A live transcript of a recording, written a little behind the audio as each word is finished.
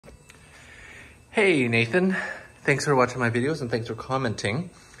Hey Nathan, thanks for watching my videos and thanks for commenting.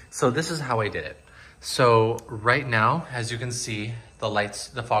 So this is how I did it. So right now, as you can see,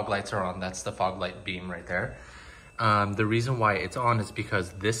 the fog lights are on. That's the fog light beam right there. The reason why it's on is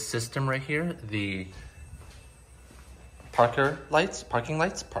because this system right here, the parking lights,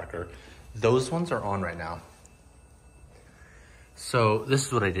 those ones are on right now. So this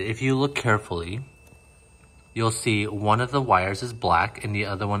is what I did. If you look carefully, you'll see one of the wires is black and the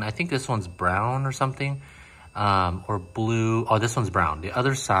other one, I think this one's brown or something, or blue. Oh, this one's brown. The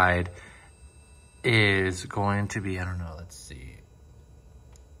other side is going to be, I don't know, let's see.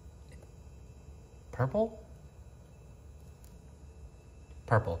 Purple?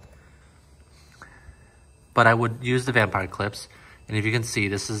 Purple. But I would use the vampire clips. And if you can see,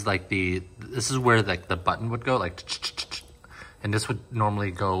 this is where like the button would go, like, and this would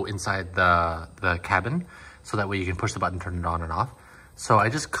normally go inside the cabin. So that way you can push the button, turn it on and off. So I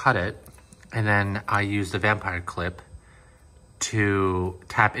just cut it, and then I use the vampire clip to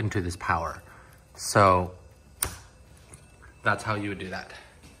tap into this power. So that's how you would do that.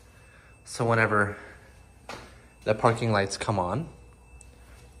 So whenever the parking lights come on,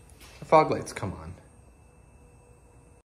 the fog lights come on.